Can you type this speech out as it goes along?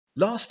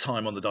Last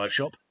time on the Dive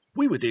Shop,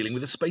 we were dealing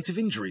with a spate of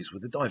injuries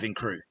with the diving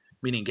crew,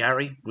 meaning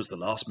Gary was the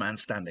last man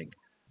standing.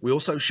 We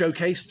also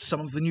showcased some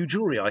of the new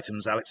jewellery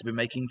items Alex had been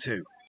making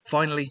too.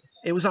 Finally,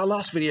 it was our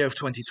last video of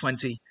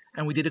 2020,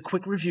 and we did a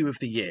quick review of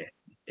the year.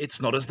 It's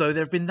not as though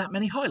there have been that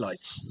many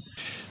highlights.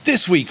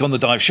 This week on the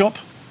Dive Shop,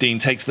 Dean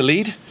takes the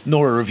lead,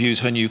 Nora reviews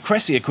her new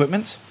Cressi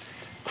equipment,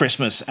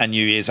 Christmas and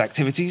New Year's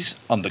activities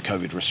under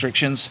COVID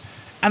restrictions,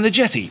 and the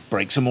jetty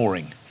breaks a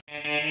mooring.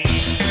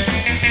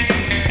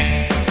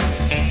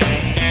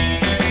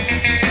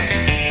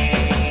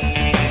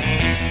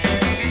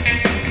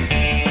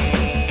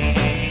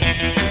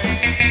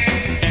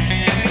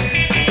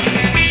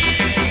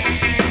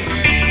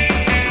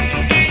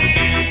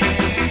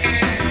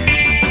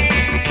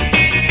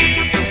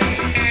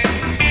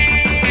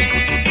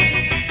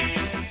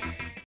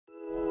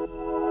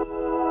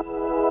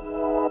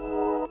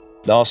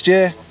 Last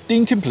year,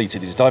 Dean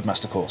completed his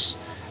divemaster course,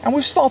 and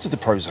we've started the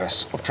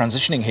process of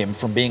transitioning him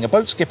from being a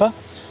boat skipper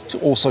to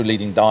also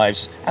leading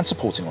dives and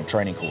supporting on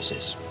training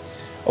courses.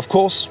 Of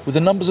course, with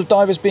the numbers of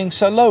divers being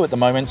so low at the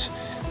moment,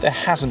 there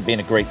hasn't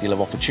been a great deal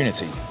of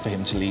opportunity for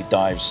him to lead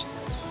dives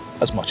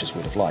as much as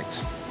we'd have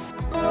liked.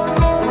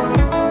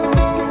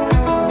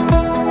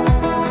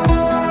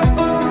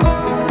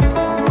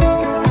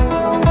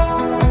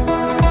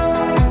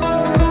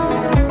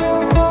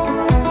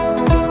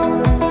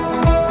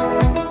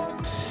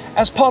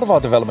 As part of our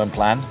development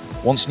plan,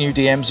 once new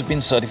DMs have been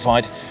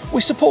certified,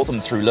 we support them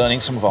through learning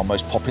some of our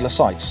most popular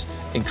sites,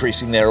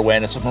 increasing their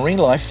awareness of marine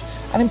life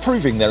and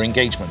improving their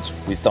engagement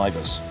with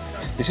divers.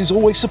 This is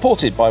always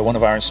supported by one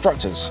of our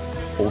instructors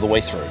all the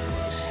way through.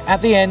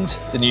 At the end,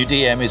 the new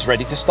DM is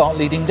ready to start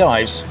leading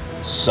dives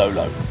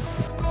solo.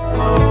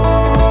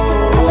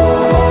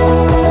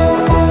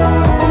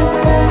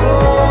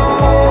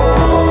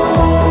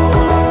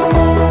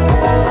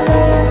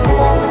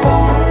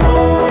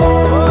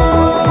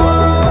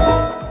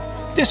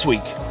 This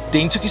week,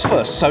 Dean took his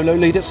first solo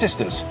lead at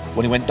Sisters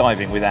when he went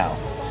diving with Al.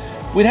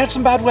 We'd had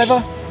some bad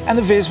weather and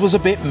the viz was a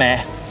bit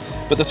meh,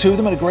 but the two of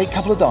them had a great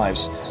couple of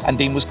dives and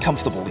Dean was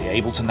comfortably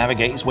able to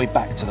navigate his way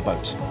back to the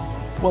boat.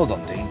 Well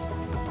done, Dean.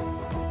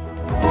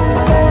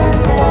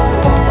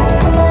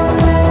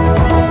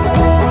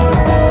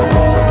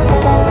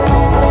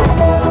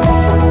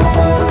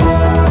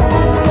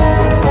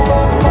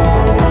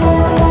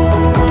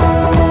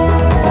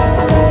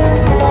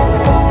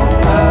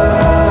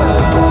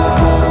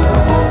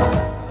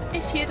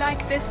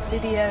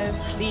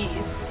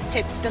 Please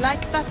hit the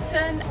like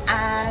button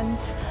and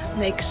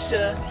make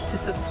sure to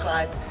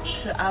subscribe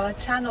to our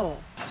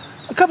channel.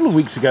 A couple of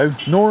weeks ago,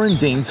 Nora and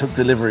Dean took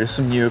delivery of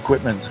some new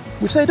equipment,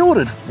 which they'd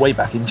ordered way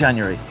back in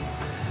January.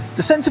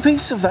 The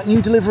centrepiece of that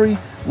new delivery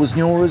was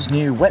Nora's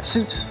new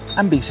wetsuit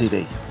and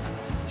BCD.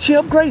 She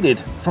upgraded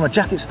from a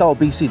jacket-style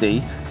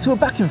BCD to a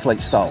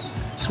back-inflate style,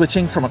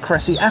 switching from a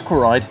Cressi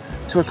Aquaride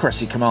to a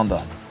Cressi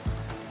Commander.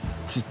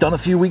 She's done a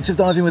few weeks of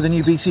diving with the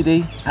new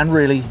BCD and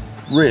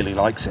really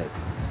likes it.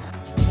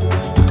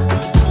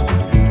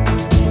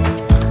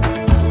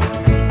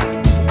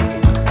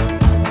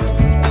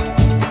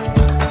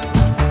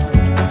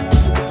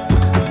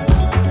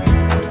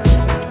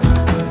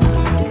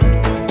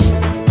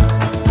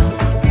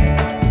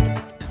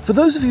 For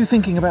those of you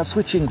thinking about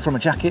switching from a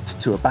jacket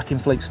to a back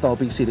inflate style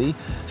BCD,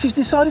 she's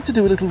decided to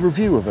do a little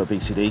review of her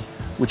BCD,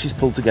 which she's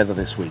pulled together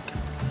this week.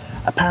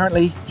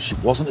 Apparently, she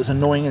wasn't as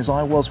annoying as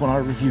I was when I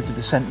reviewed the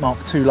Descent Mark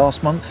II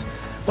last month,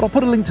 but I'll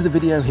put a link to the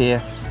video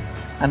here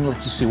and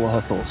let you see what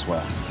her thoughts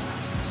were.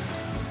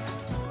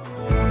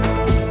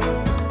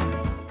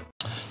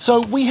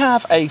 So we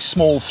have a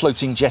small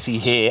floating jetty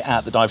here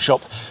at the dive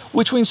shop,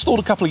 which we installed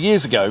a couple of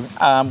years ago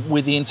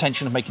with the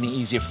intention of making it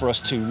easier for us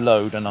to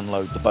load and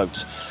unload the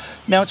boat.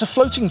 Now it's a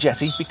floating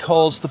jetty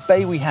because the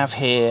bay we have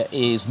here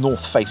is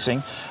north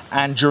facing,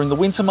 and during the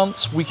winter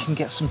months we can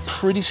get some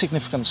pretty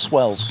significant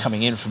swells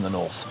coming in from the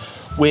north,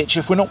 which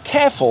if we're not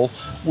careful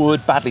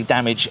would badly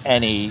damage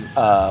any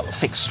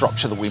fixed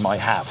structure that we might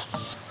have.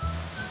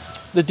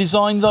 The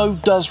design though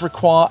does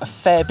require a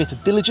fair bit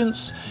of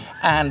diligence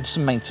and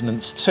some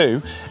maintenance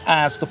too,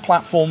 as the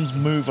platforms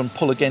move and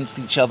pull against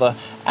each other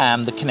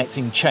and the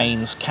connecting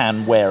chains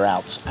can wear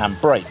out and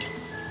break.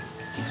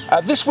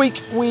 This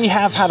week we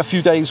have had a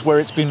few days where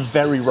it's been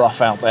very rough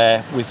out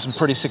there with some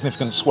pretty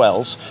significant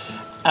swells,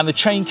 and the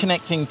chain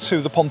connecting to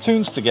the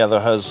pontoons together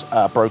has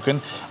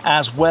broken,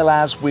 as well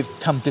as we've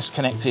come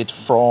disconnected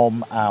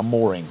from our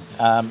mooring.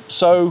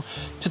 So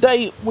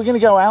today we're going to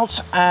go out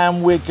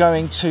and we're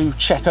going to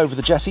check over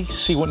the jetty,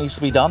 see what needs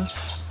to be done,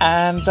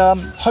 and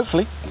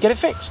hopefully get it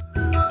fixed.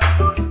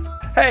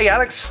 Hey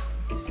Alex,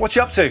 what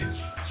you up to?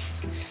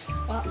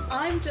 Well,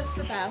 I'm just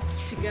about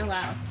to go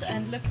out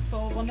and look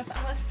for one of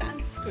our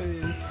sand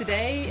screws.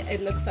 Today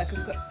it looks like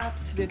we've got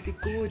absolutely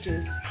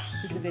gorgeous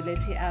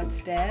visibility out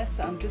there,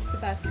 so I'm just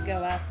about to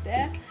go out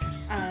there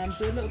and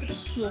do a little bit of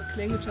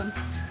snorkeling, which I'm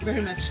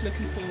very much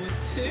looking forward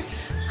to,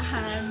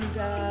 and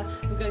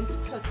we're going to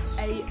put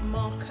a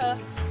marker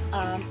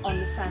on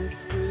the sand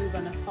screw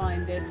when I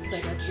find it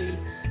so that we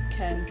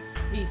can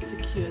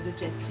re-secure the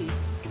jetty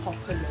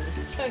popular.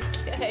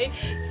 Okay,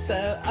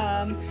 so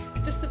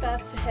just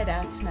about to head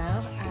out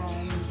now,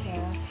 and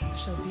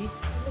shall be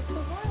a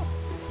little while.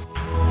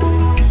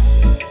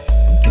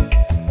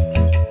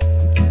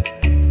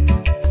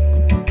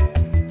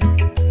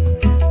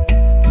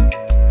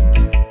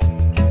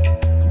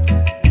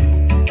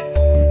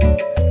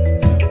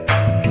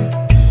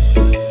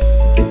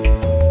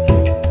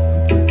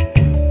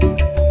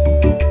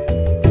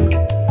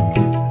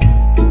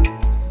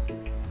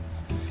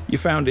 You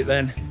found it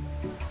then?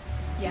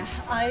 Yeah,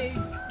 I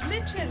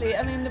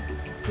mean, the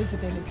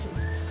visibility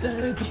is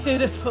so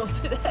beautiful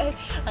today.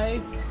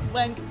 I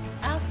went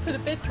out to the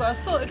bit where I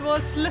thought it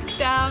was, looked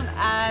down,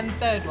 and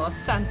there it was,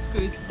 sand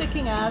screws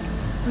sticking out,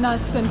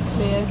 nice and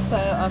clear. So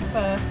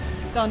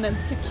I've gone and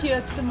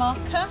secured the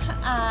marker,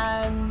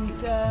 and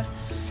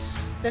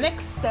the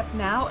next step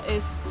now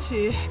is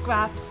to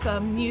grab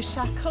some new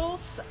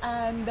shackles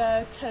and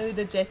tow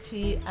the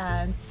jetty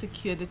and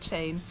secure the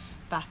chain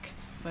back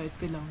where it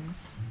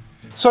belongs.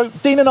 So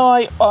Dean and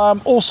I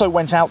also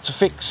went out to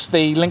fix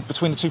the link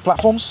between the two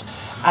platforms,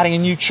 adding a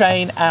new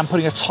chain and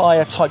putting a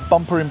tyre type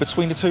bumper in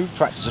between the two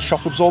to act as a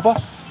shock absorber.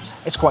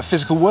 It's quite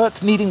physical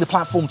work, needing the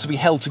platform to be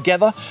held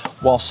together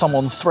while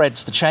someone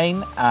threads the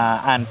chain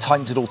and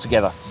tightens it all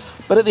together.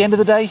 But at the end of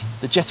the day,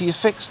 the jetty is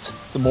fixed,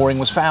 the mooring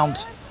was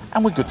found,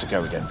 and we're good to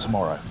go again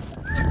tomorrow.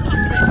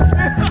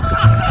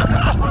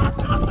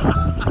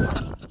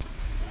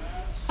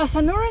 As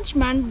an orange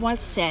man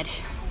once said,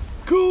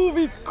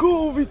 COVID,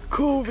 COVID,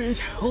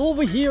 COVID, all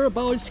we hear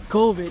about is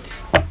COVID.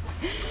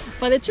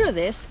 But the truth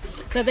is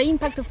that the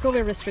impact of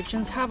COVID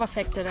restrictions have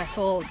affected us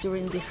all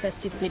during this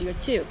festive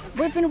period too.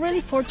 We've been really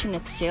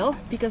fortunate still,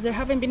 because there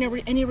haven't been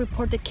any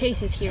reported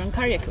cases here in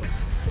Carriacou.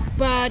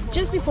 But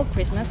just before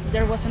Christmas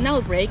there was an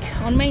outbreak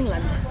on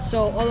mainland,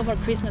 so all of our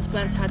Christmas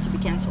plans had to be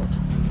cancelled.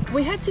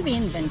 We had to be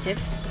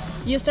inventive,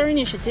 used our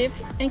initiative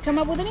and come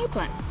up with a new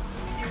plan.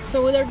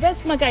 So with our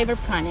best MacGyver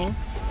planning,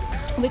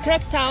 we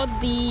cracked out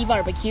the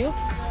barbecue,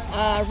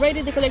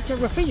 raided the collector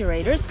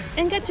refrigerators,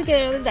 and got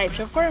together at the dive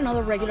shop for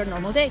another regular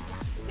normal day.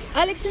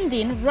 Alex and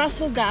Dean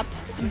rustled up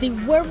the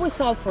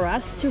wherewithal for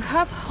us to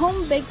have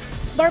home-baked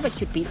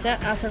barbecue pizza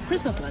as our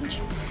Christmas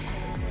lunch.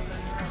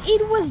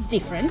 It was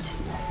different,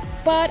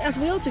 but as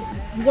we all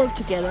work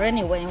together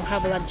anyway and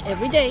have lunch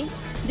every day,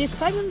 this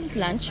fabulous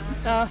lunch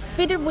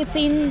fitted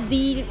within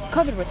the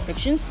COVID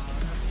restrictions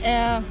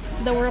that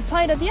were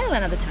applied at the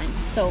island at the time,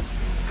 so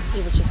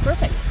it was just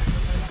perfect.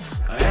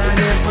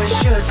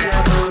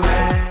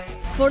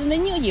 For the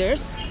New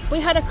Year's,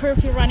 we had a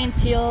curfew running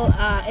till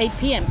 8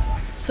 p.m.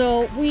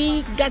 So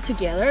we got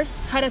together,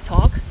 had a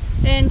talk,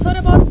 and thought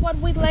about what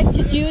we'd like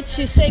to do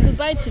to say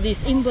goodbye to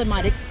this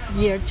emblematic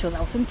year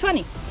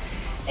 2020.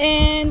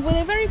 And with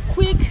a very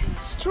quick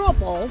straw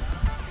poll,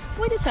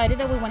 we decided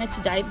that we wanted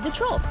to dive the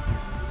troll.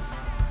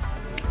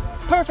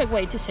 Perfect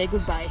way to say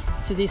goodbye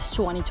to this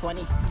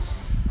 2020,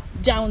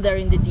 down there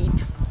in the deep.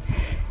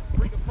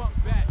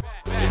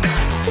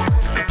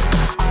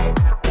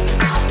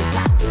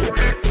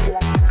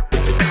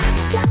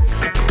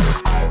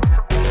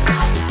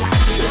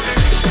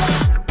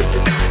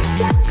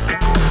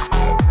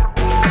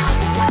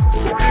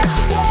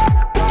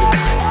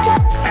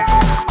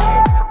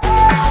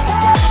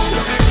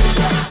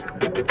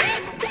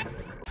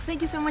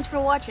 Thank you so much for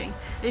watching.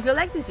 If you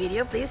like this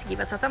video, please give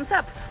us a thumbs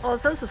up.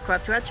 Also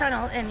subscribe to our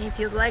channel, and if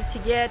you'd like to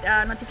get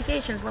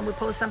notifications when we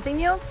post something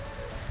new,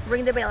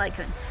 ring the bell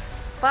icon.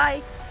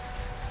 Bye!